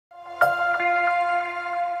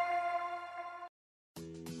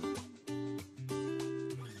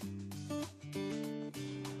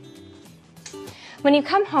When you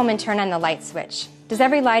come home and turn on the light switch, does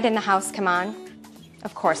every light in the house come on?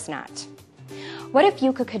 Of course not. What if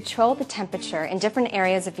you could control the temperature in different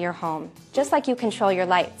areas of your home, just like you control your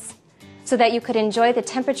lights, so that you could enjoy the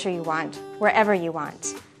temperature you want wherever you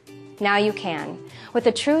want? Now you can, with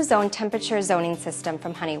the TrueZONE Temperature Zoning System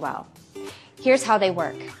from Honeywell. Here's how they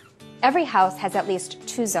work. Every house has at least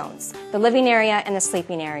two zones, the living area and the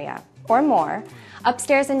sleeping area, or more,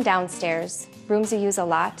 upstairs and downstairs, rooms you use a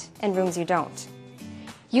lot and rooms you don't.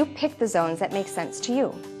 You pick the zones that make sense to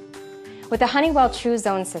you. With the Honeywell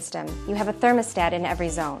TrueZONE system, you have a thermostat in every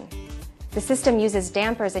zone. The system uses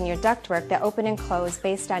dampers in your ductwork that open and close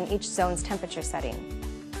based on each zone's temperature setting.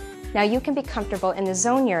 Now you can be comfortable in the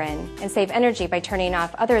zone you're in and save energy by turning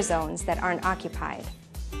off other zones that aren't occupied.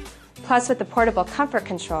 Plus, with the portable comfort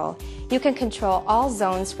control, you can control all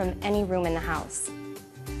zones from any room in the house.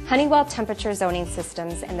 Honeywell Temperature Zoning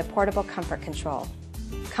Systems and the portable comfort control.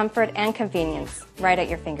 Comfort and convenience right at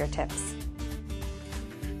your fingertips.